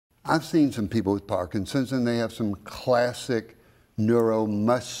I've seen some people with Parkinson's, and they have some classic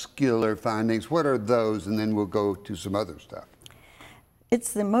neuromuscular findings. What are those? And then we'll go to some other stuff.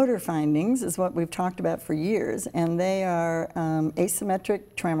 It's the motor findings is what we've talked about for years, and they are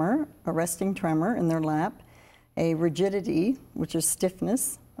asymmetric tremor, a resting tremor in their lap, a rigidity, which is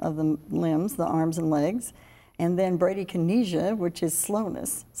stiffness of the limbs, the arms and legs, and then bradykinesia, which is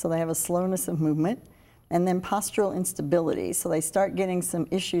slowness. So they have a slowness of movement, and then postural instability. So they start getting some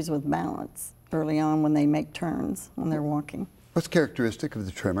issues with balance early on when they make turns, when they're walking. What's characteristic of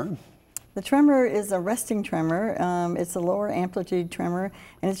the tremor? The tremor is a resting tremor. It's a lower amplitude tremor,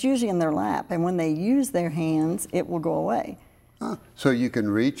 and it's usually in their lap. And when they use their hands, it will go away. So you can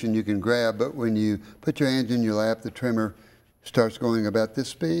reach and you can grab, but when you put your hands in your lap, the tremor starts going about this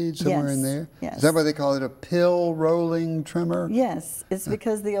speed, somewhere in there? Yes. Is that why they call it a pill rolling tremor? Yes, it's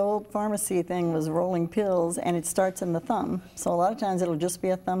because the old pharmacy thing was rolling pills, and it starts in the thumb. So a lot of times it'll just be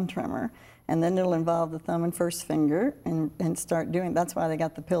a thumb tremor, and then it'll involve the thumb and first finger and start doing, that's why they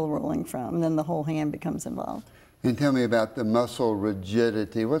got the pill rolling from, and then the whole hand becomes involved. And tell me about the muscle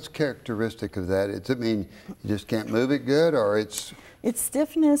rigidity. What's characteristic of that? Does it mean you just can't move it good, or it's... It's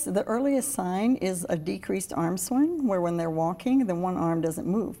stiffness. The earliest sign is a decreased arm swing, where when they're walking, the one arm doesn't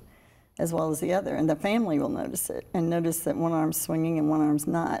move as well as the other, and the family will notice it and notice that one arm's swinging and one arm's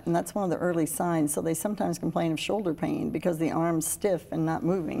not, and that's one of the early signs. So they sometimes complain of shoulder pain because the arm's stiff and not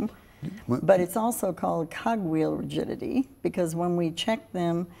moving. But it's also called cogwheel rigidity, because when we check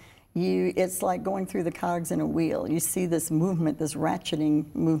them, it's like going through the cogs in a wheel. You see this movement, this ratcheting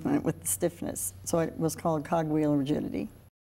movement with stiffness. So it was called cogwheel rigidity.